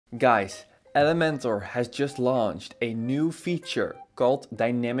Guys, Elementor has just launched a new feature called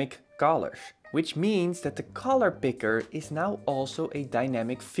Dynamic Colors, which means that the color picker is now also a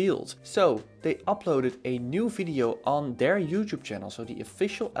dynamic field. So they uploaded a new video on their YouTube channel, so the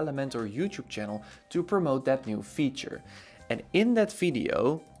official Elementor YouTube channel, to promote that new feature. And in that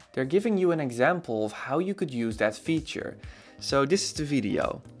video, they're giving you an example of how you could use that feature. So this is the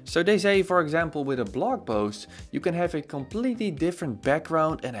video. So they say, for example, with a blog post, you can have a completely different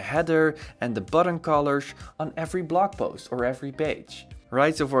background and a header and the button colors on every blog post or every page.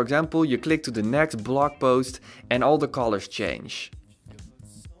 Right, so for example, you click to the next blog post and all the colors change.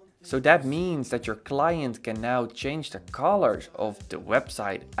 So that means that your client can now change the colors of the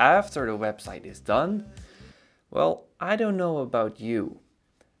website after the website is done. Well, I don't know about you,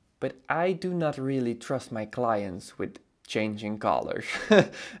 but I do not really trust my clients with changing colors.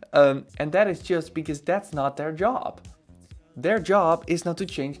 And that is just because that's not their job. Their job is not to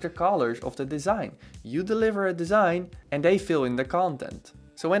change the colors of the design. You deliver a design and they fill in the content.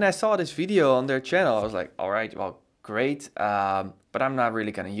 So when I saw this video on their channel, I was like, all right, well, great, but I'm not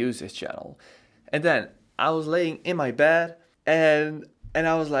really gonna use this channel. And then I was laying in my bed and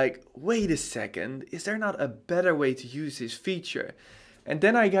I was like, wait a second, is there not a better way to use this feature? And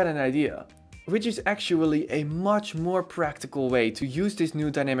then I got an idea, which is actually a much more practical way to use this new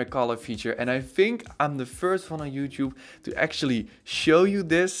dynamic color feature. And I think I'm the first one on YouTube to actually show you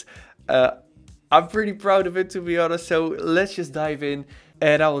this. I'm pretty proud of it, to be honest. So let's just dive in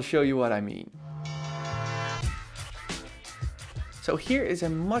and I will show you what I mean. So here is a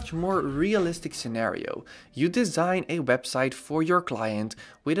much more realistic scenario. You design a website for your client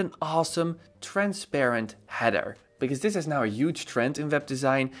with an awesome transparent header, because this is now a huge trend in web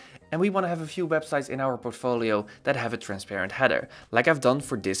design and we want to have a few websites in our portfolio that have a transparent header, like I've done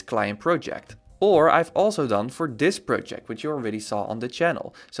for this client project. Or I've also done for this project, which you already saw on the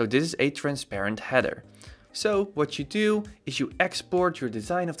channel. So this is a transparent header. So what you do is you export your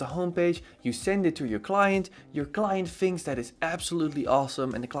design of the homepage, you send it to your client thinks that is absolutely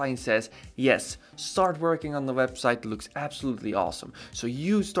awesome, and the client says, yes, start working on the website, it looks absolutely awesome. So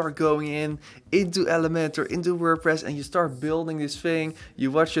you start going into Elementor, into WordPress, and you start building this thing,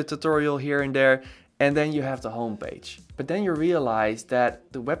 you watch a tutorial here and there, and then you have the homepage. But then you realize that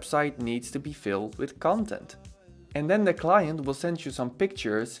the website needs to be filled with content. And then the client will send you some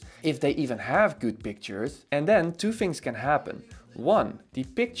pictures, if they even have good pictures, and then two things can happen. One, the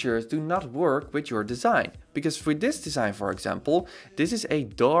pictures do not work with your design, because for this design, for example, this is a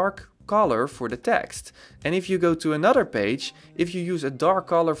dark color for the text. And if you go to another page, if you use a dark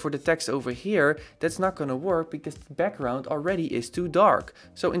color for the text over here, that's not going to work because the background already is too dark.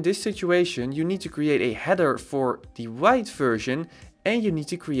 So in this situation, you need to create a header for the white version and you need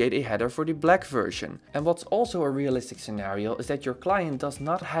to create a header for the black version. And what's also a realistic scenario is that your client does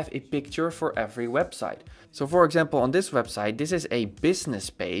not have a picture for every website. So for example, on this website, this is a business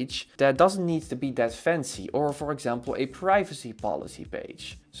page that doesn't need to be that fancy, or for example, a privacy policy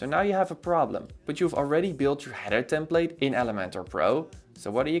page. So now you have a problem, but you've already built your header template in Elementor Pro. So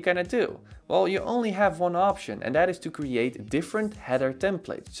what are you gonna do? Well, you only have one option, and that is to create different header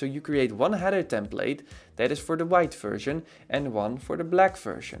templates. So you create one header template that is for the white version and one for the black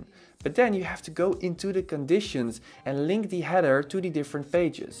version. But then you have to go into the conditions and link the header to the different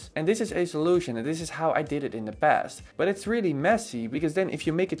pages. And this is a solution, and this is how I did it in the past. But it's really messy, because then if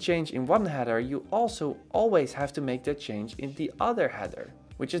you make a change in one header, you also always have to make that change in the other header,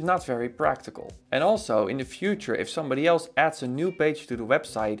 which is not very practical. And also in the future, if somebody else adds a new page to the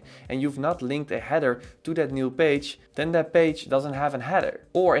website and you've not linked a header to that new page, then that page doesn't have a header,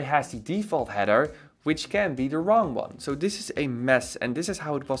 or it has the default header, which can be the wrong one. So this is a mess, and this is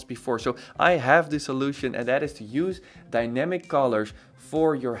how it was before. So I have the solution, and that is to use dynamic colors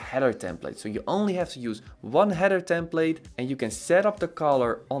for your header template. So you only have to use one header template, and you can set up the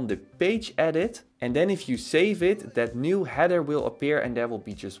color on the page edit. And then if you save it, that new header will appear, and there will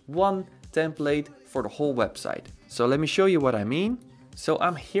be just one template for the whole website. So let me show you what I mean. So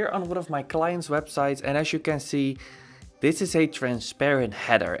I'm here on one of my clients' websites, and as you can see, this is a transparent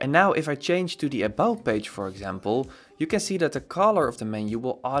header. And now if I change to the About page, for example, you can see that the color of the menu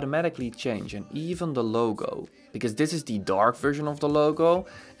will automatically change, and even the logo, because this is the dark version of the logo,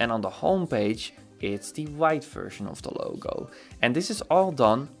 and on the home page, it's the white version of the logo. And this is all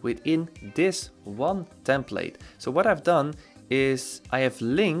done within this one template. So what I've done is I have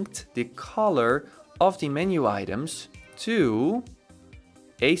linked the color of the menu items to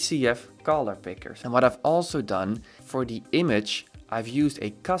ACF color pickers. And what I've also done for the image, I've used a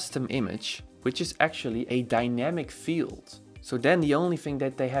custom image, which is actually a dynamic field. So then the only thing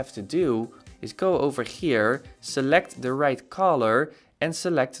that they have to do is go over here, select the right color, and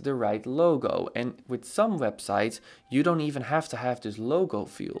select the right logo. And with some websites, you don't even have to have this logo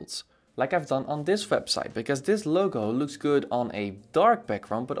field, like I've done on this website, because this logo looks good on a dark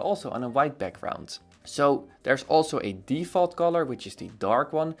background, but also on a white background. So there's also a default color, which is the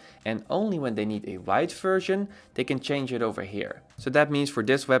dark one, and only when they need a white version, they can change it over here. So that means for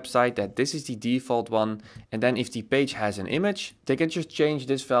this website that this is the default one, and then if the page has an image, they can just change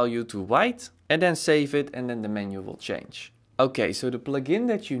this value to white and then save it, and then the menu will change. Okay, so the plugin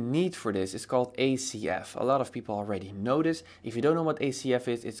that you need for this is called ACF. A lot of people already know this. If you don't know what ACF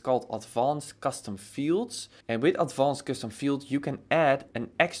is, it's called Advanced Custom Fields. And with Advanced Custom Fields, you can add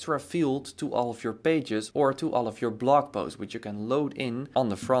an extra field to all of your pages or to all of your blog posts, which you can load in on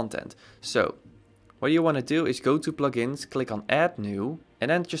the front end. So what you want to do is go to plugins, click on add new,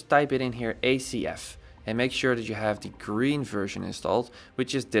 and then just type it in here, ACF. And make sure that you have the green version installed,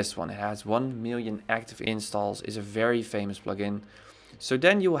 which is this one. It has 1 million active installs, is a very famous plugin. So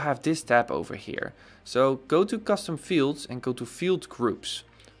then you will have this tab over here. So go to custom fields and go to field groups.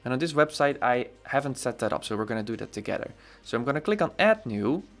 And on this website, I haven't set that up, so we're going to do that together. So I'm going to click on add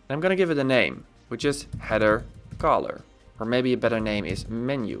new, and I'm going to give it a name, which is header color. Or maybe a better name is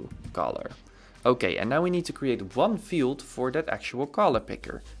menu color. Okay, and now we need to create one field for that actual color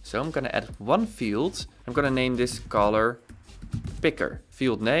picker. So I'm going to add one field. I'm going to name this color picker.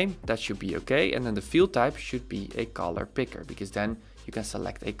 Field name, that should be okay. And then the field type should be a color picker, because then you can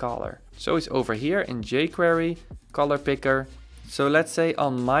select a color. So it's over here in jQuery, color picker. So let's say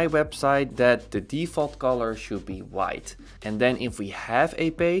on my website that the default color should be white. And then if we have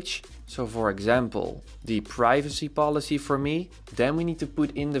a page, so for example, the privacy policy for me, then we need to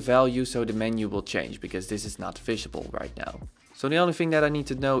put in the value so the menu will change, because this is not visible right now. So the only thing that I need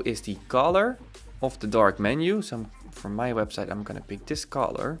to know is the color of the dark menu. So for my website, I'm gonna pick this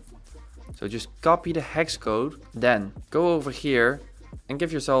color. So just copy the hex code, then go over here and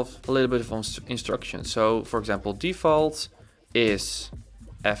give yourself a little bit of instruction. So for example, default is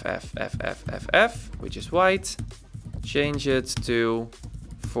FFFFFF, which is white. Change it to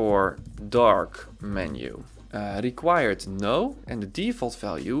for dark menu. Required no, and the default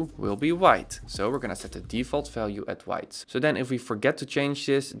value will be white. So we're gonna set the default value at white. So then if we forget to change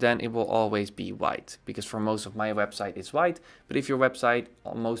this, then it will always be white, because for most of my website it's white. But if your website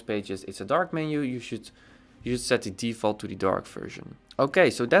on most pages it's a dark menu, you should set the default to the dark version. Okay,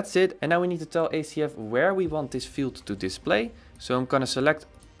 so that's it. And now we need to tell ACF where we want this field to display. So I'm gonna select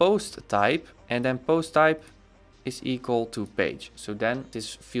post type, and then post type is equal to page. So then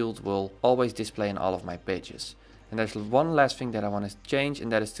this field will always display in all of my pages. And there's one last thing that I want to change,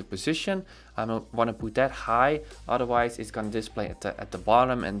 and that is the position. I want to put that high, otherwise it's going to display at the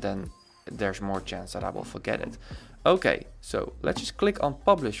bottom, and then there's more chance that I will forget it. Okay, so let's just click on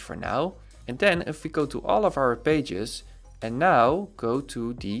publish for now. And then if we go to all of our pages and now go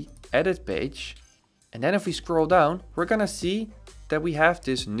to the edit page, and then if we scroll down, we're gonna see that we have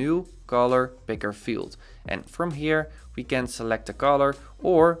this new color picker field. And from here, we can select the color,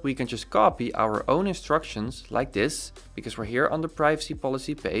 or we can just copy our own instructions like this, because we're here on the privacy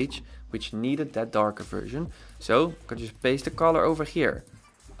policy page, which needed that darker version. So I'm gonna just paste the color over here.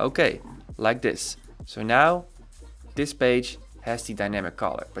 Okay, like this. So now this page has the dynamic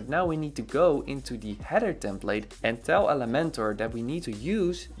color. But now we need to go into the header template and tell Elementor that we need to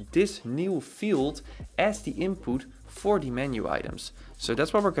use this new field as the input for the menu items. So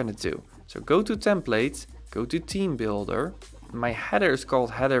that's what we're gonna do. So go to templates, go to theme builder. My header is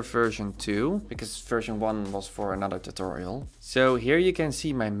called header version 2 because version 1 was for another tutorial. So here you can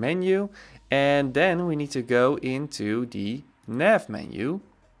see my menu, and then we need to go into the nav menu,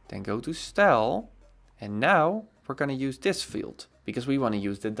 then go to style, and now we're going to use this field because we want to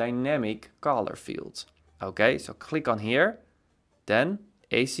use the dynamic color field. Okay, so click on here, then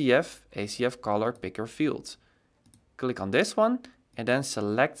ACF color picker field. Click on this one and then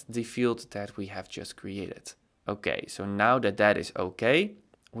select the field that we have just created. Okay, so now that that is okay,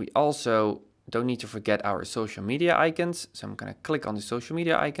 we also don't need to forget our social media icons. So I'm going to click on the social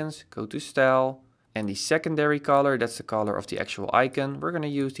media icons, go to style, and the secondary color, that's the color of the actual icon. We're going to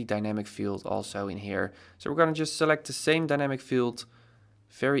use the dynamic field also in here. So we're going to just select the same dynamic field.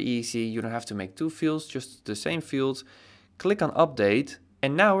 Very easy. You don't have to make two fields, just the same field. Click on update.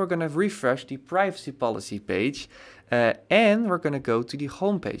 And now we're going to refresh the privacy policy page. And we're going to go to the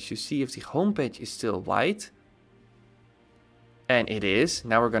home page to see if the home page is still white. And it is.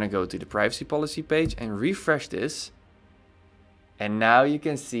 Now we're going to go to the privacy policy page and refresh this. And now you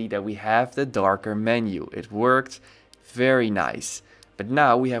can see that we have the darker menu. It worked very nice. But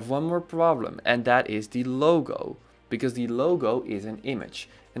now we have one more problem, and that is the logo. because the logo is an image.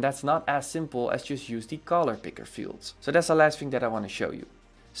 And that's not as simple as just use the color picker fields. So that's the last thing that I want to show you.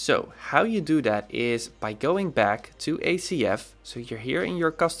 So how you do that is by going back to ACF. So you're here in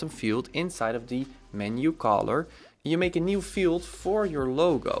your custom field inside of the menu color. You make a new field for your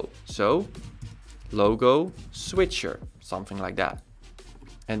logo. So logo switcher, something like that.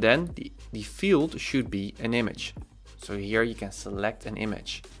 And then the field should be an image. So here you can select an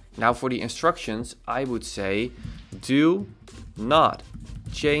image. Now for the instructions, I would say do not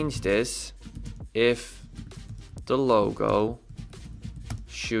change this if the logo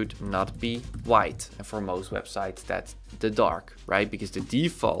should not be white. And for most websites that's the dark, right? Because the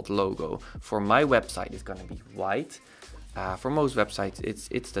default logo for my website is going to be white. For most websites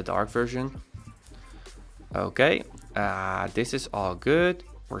it's the dark version. Okay, this is all good.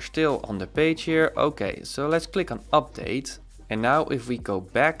 We're still on the page here. Okay, so let's click on update. And now if we go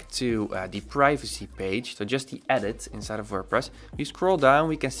back to the privacy page, so just the edit inside of WordPress, we scroll down,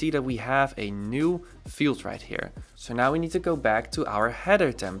 we can see that we have a new field right here. So now we need to go back to our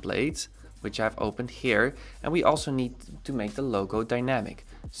header template, which I've opened here. And we also need to make the logo dynamic.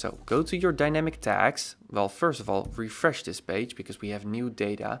 So go to your dynamic tags. Well, first of all, refresh this page because we have new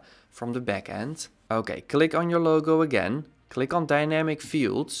data from the backend. Okay, click on your logo again. Click on dynamic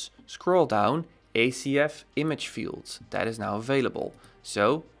fields, scroll down, ACF image fields. That is now available.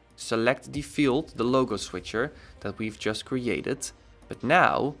 So select the field, the logo switcher that we've just created. But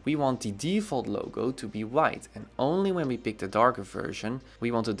now we want the default logo to be white. And only when we pick the darker version,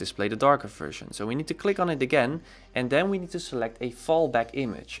 we want to display the darker version. So we need to click on it again. And then we need to select a fallback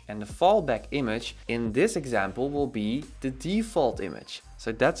image. And the fallback image in this example will be the default image.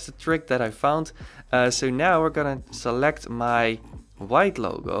 So that's the trick that I found. So now we're gonna select my white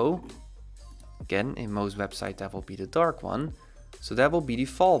logo. Again, in most websites that will be the dark one. So that will be the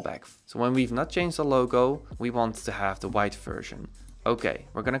fallback. So when we've not changed the logo, we want to have the white version. Okay,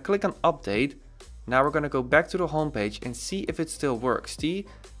 we're gonna click on update. Now we're gonna go back to the home page and see if it still works.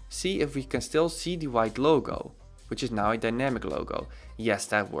 See if we can still see the white logo, which is now a dynamic logo. Yes,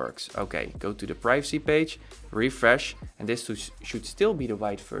 that works. Okay, go to the privacy page, refresh, and this should still be the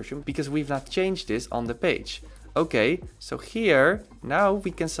white version because we've not changed this on the page. Okay, so here, now we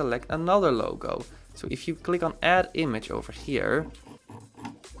can select another logo. So if you click on add image over here,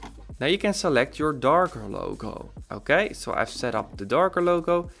 now you can select your darker logo. Okay, so I've set up the darker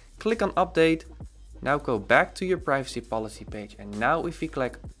logo, click on update. Now go back to your privacy policy page, and now if we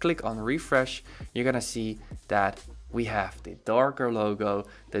click on refresh, you're gonna see that we have the darker logo,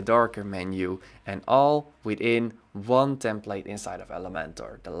 the darker menu, and all within one template inside of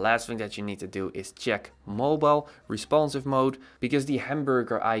Elementor. The last thing that you need to do is check mobile responsive mode, because the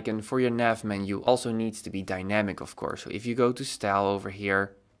hamburger icon for your nav menu also needs to be dynamic, of course. So if you go to style over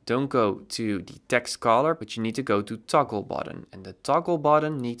here, don't go to the text color, but you need to go to toggle button, and the toggle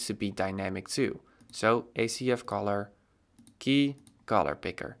button needs to be dynamic too. So ACF color, key, color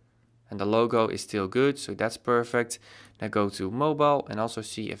picker. And the logo is still good, so that's perfect. Now go to mobile and also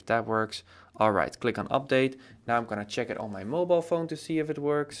see if that works. All right, click on update. Now I'm gonna check it on my mobile phone to see if it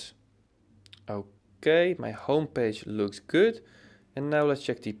works. Okay, my home page looks good. And now let's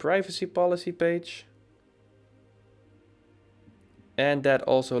check the privacy policy page. And that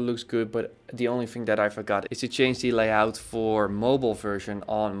also looks good, but the only thing that I forgot is to change the layout for mobile version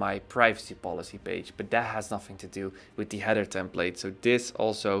on my privacy policy page. But that has nothing to do with the header template. So this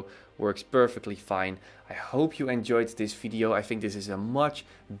also works perfectly fine. I hope you enjoyed this video. I think this is a much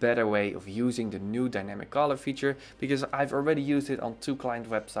better way of using the new dynamic color feature, because I've already used it on 2 client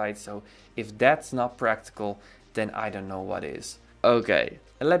websites. So if that's not practical, then I don't know what is. Okay,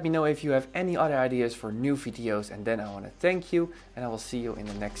 and let me know if you have any other ideas for new videos, and then I want to thank you, and I will see you in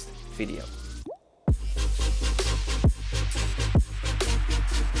the next video.